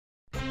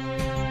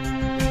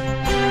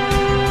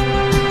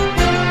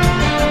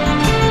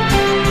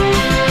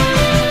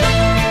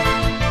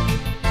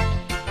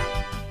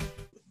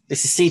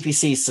This is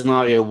CPC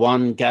Scenario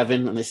 1,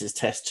 Gavin, and this is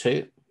Test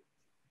 2.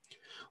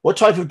 What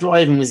type of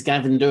driving was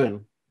Gavin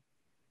doing?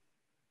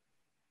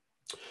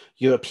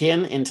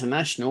 European,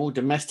 international,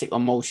 domestic, or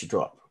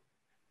multi-drop?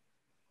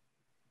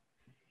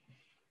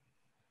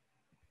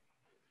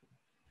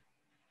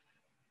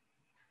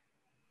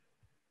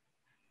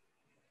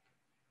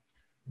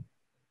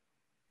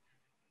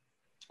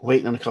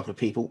 Waiting on a couple of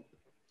people.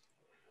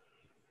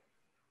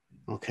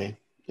 Okay.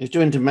 He was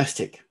doing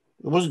domestic.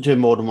 He wasn't doing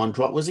more than one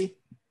drop, was he?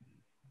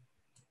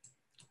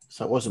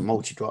 So it wasn't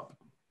multi-drop.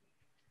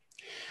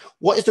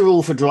 What is the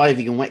rule for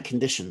driving in wet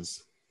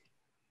conditions?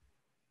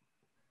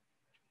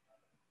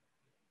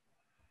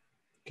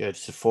 Good.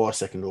 It's a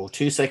 4-second rule.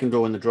 2-second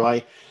rule in the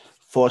dry,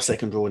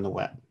 4-second rule in the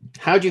wet.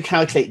 How do you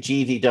calculate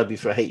GVW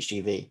for a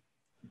HGV?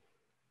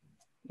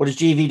 What does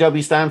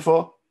GVW stand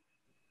for?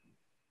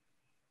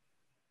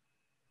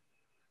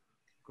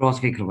 Gross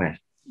vehicle weight.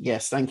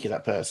 Yes, thank you,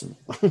 that person.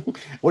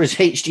 What does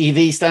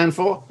HGV stand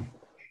for?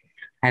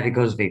 Heavy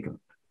goods vehicle.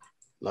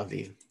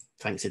 Lovely.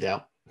 Thanks,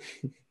 Adele.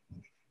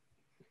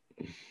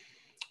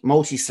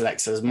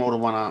 Multi-select says more than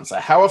one answer.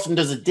 How often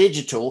does a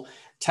digital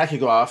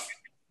tachograph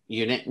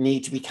unit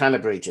need to be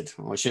calibrated?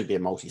 Well, it shouldn't be a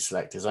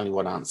multi-select. There's only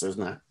one answer,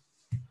 isn't there?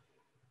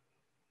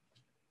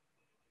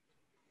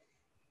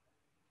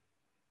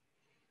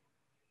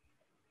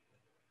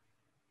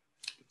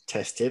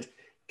 Tested,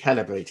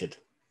 calibrated.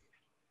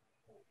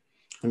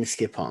 Let me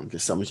skip on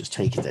because someone's just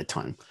taking their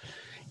time.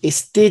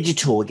 It's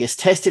digital. It gets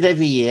tested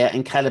every year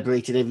and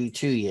calibrated every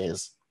 2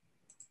 years.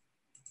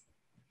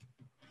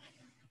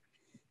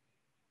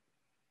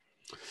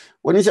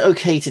 When is it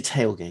okay to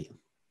tailgate?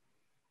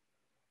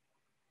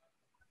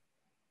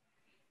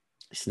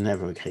 It's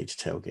never okay to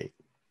tailgate.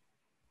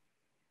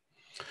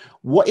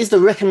 What is the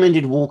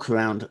recommended walk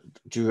around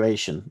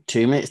duration?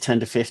 2 minutes, 10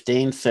 to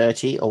 15,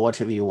 30, or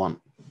whatever you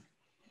want.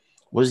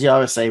 What does the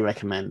RSA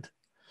recommend?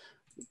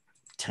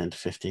 10 to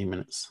 15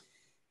 minutes.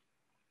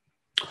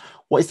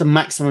 What is the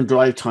maximum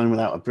drive time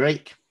without a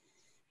break?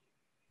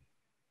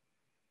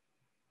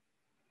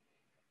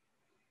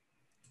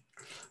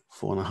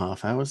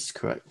 4.5 hours,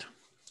 correct.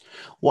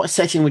 What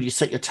setting would you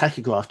set your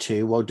tachograph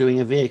to while doing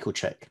a vehicle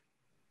check?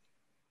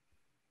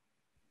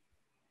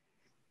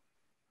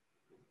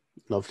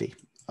 Lovely.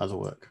 Other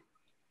work.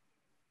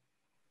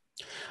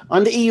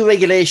 Under EU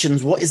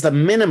regulations, what is the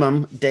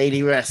minimum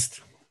daily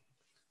rest?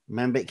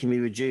 Remember, it can be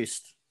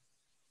reduced.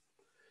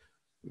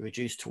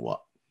 Reduced to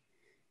what?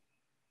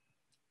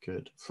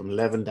 Good. From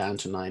 11 down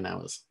to 9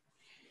 hours.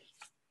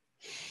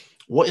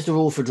 What is the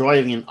rule for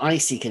driving in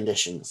icy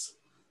conditions?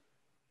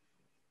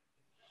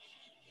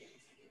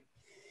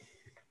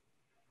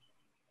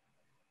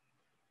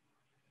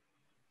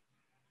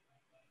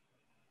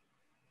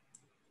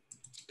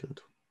 Good.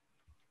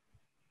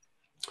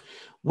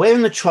 Where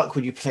in the truck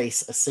would you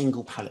place a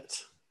single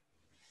pallet?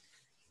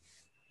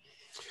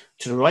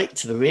 To the right,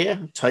 to the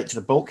rear, tight to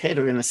the bulkhead,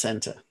 or in the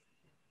center?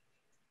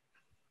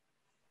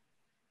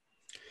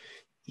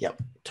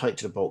 Yep, tight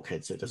to the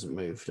bulkhead so it doesn't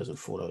move, doesn't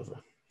fall over.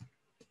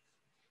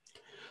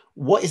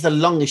 What is the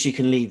longest you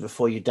can leave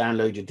before you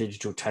download your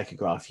digital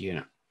tachograph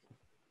unit?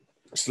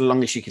 It's the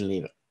longest you can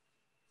leave it.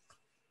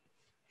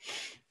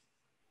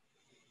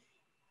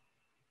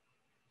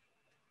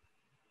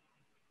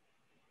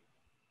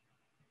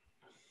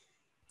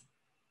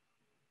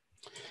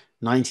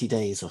 $90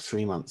 days or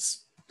 3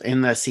 months.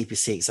 In the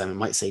CPC exam, it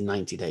might say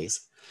 90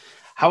 days.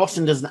 How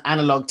often does an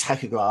analog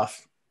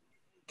tachograph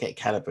get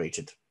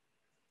calibrated?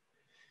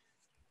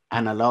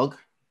 Analog,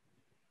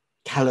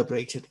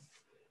 calibrated.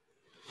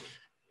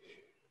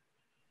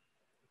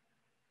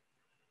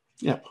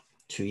 Yep.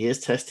 2 years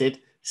tested,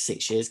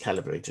 6 years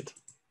calibrated.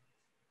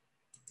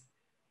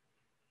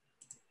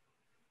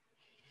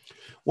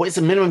 What is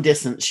the minimum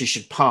distance you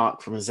should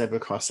park from a zebra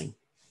crossing?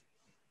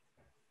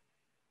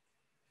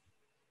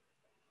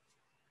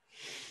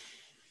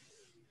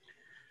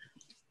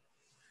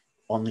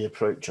 On the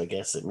approach, I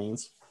guess it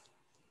means.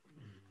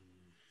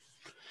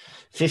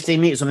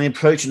 15 meters on the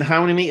approach, and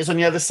how many meters on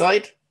the other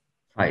side?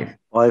 5.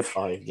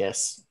 5,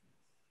 yes.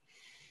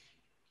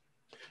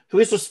 Who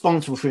is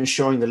responsible for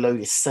ensuring the load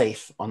is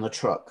safe on the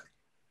truck?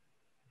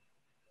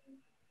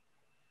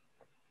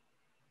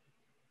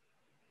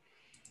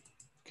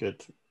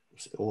 Good.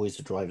 It's always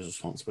the driver's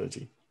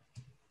responsibility.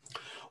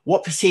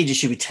 What procedure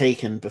should be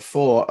taken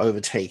before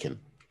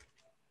overtaken?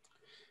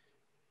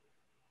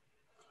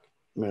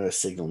 Mirror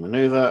signal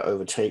maneuver,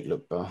 overtake,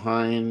 look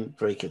behind,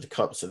 brake if the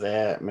cops are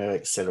there, mirror,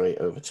 accelerate,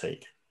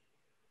 overtake.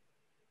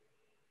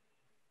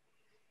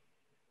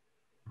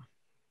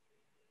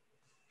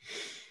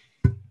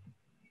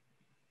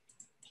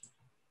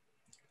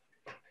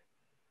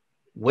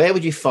 Where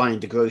would you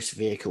find the gross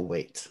vehicle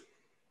weight?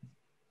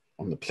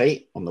 On the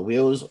plate, on the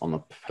wheels, on the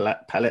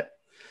pallet,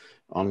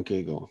 on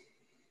Google.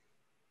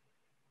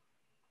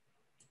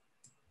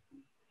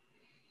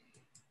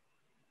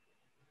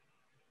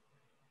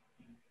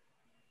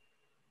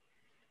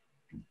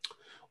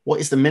 What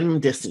is the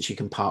minimum distance you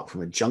can park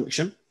from a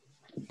junction?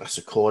 That's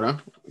a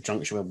corner, a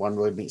junction where one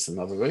road meets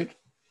another road.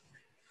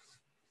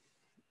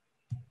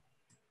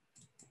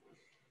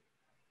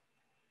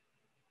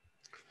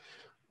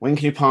 When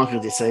can you park in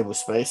a disabled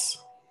space?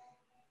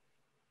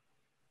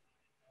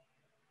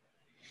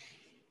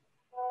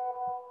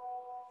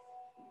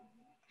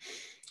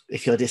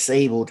 If you're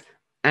disabled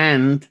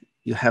and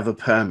you have a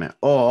permit,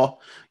 or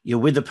you're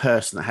with a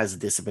person that has a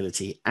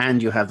disability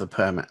and you have the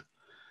permit.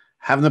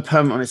 Having the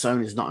permit on its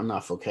own is not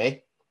enough,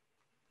 okay?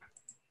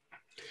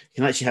 You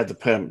can actually have the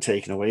permit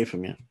taken away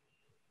from you.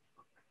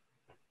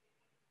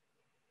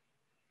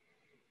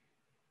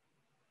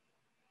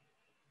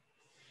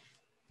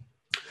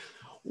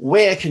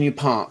 Where can you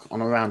park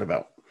on a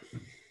roundabout?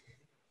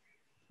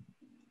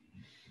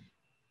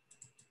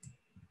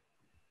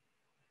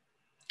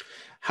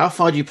 How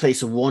far do you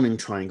place a warning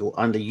triangle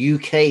under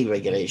UK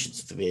regulations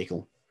of the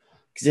vehicle?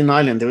 Because in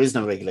Ireland, there is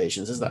no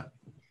regulations, is there?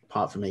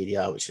 Apart from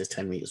ADR, which is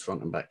 10 meters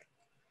front and back.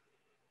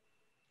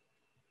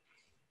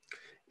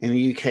 In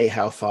the UK,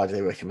 how far do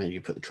they recommend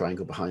you put the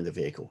triangle behind the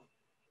vehicle?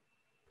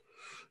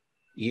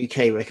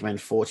 UK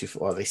recommend 40,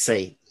 or they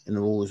say in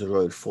the rules of the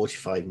road,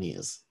 45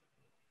 meters.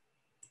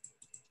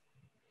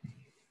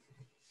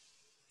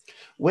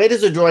 What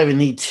does the driver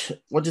need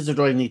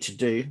to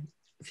do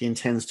if he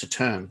intends to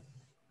turn?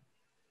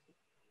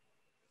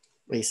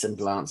 Very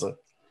simple answer.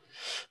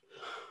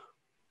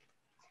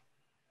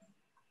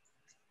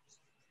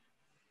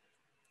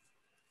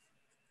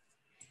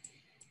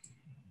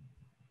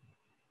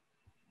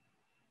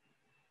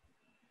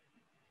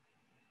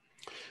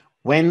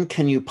 When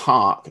can you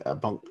park at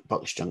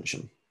Box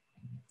Junction?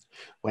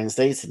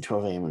 Wednesdays at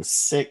 12 a.m. and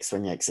 6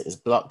 when the exit is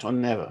blocked, or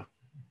never?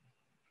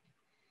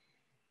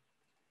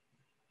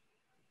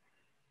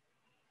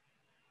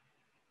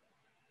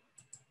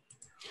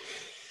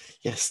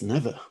 Yes,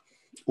 never.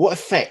 What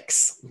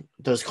effects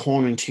does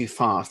cornering too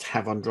fast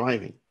have on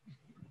driving?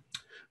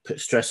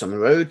 Put stress on the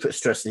road, put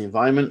stress in the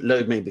environment,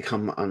 load may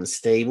become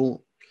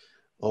unstable,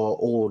 or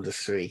all the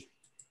three?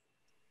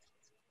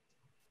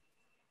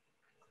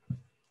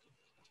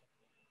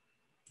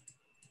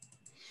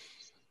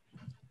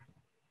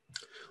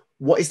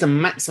 What is the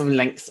maximum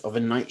length of a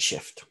night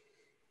shift?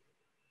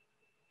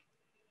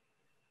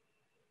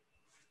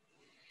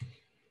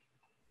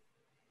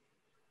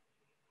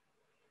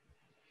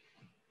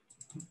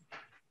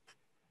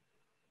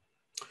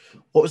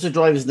 What was the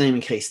driver's name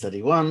in case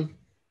study 1?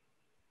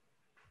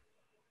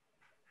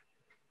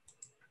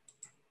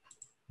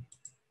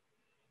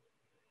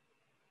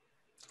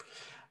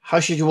 How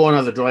should you warn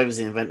other drivers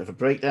in the event of a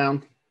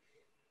breakdown?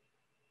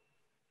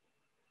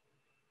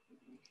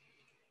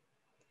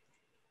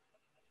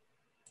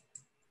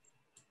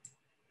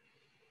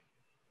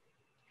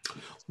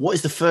 What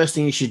is the first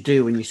thing you should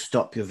do when you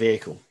stop your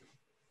vehicle?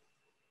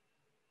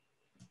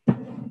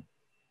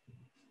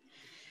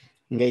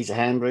 Engage the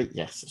handbrake?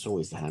 Yes, it's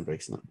always the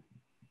handbrake, isn't it?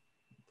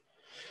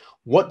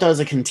 What does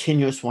a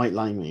continuous white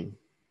line mean?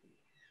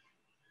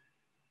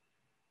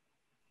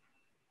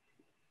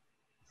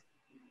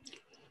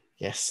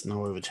 Yes,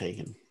 no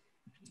overtaking.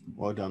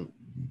 Well done.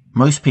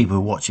 Most people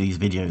who watch these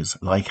videos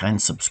like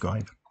and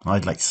subscribe.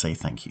 I'd like to say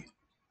thank you.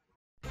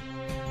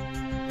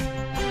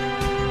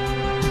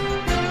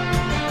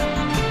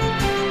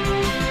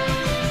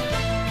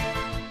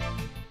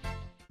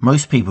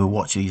 Most people who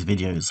watch these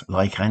videos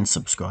like and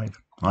subscribe.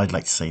 I'd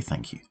like to say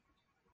thank you.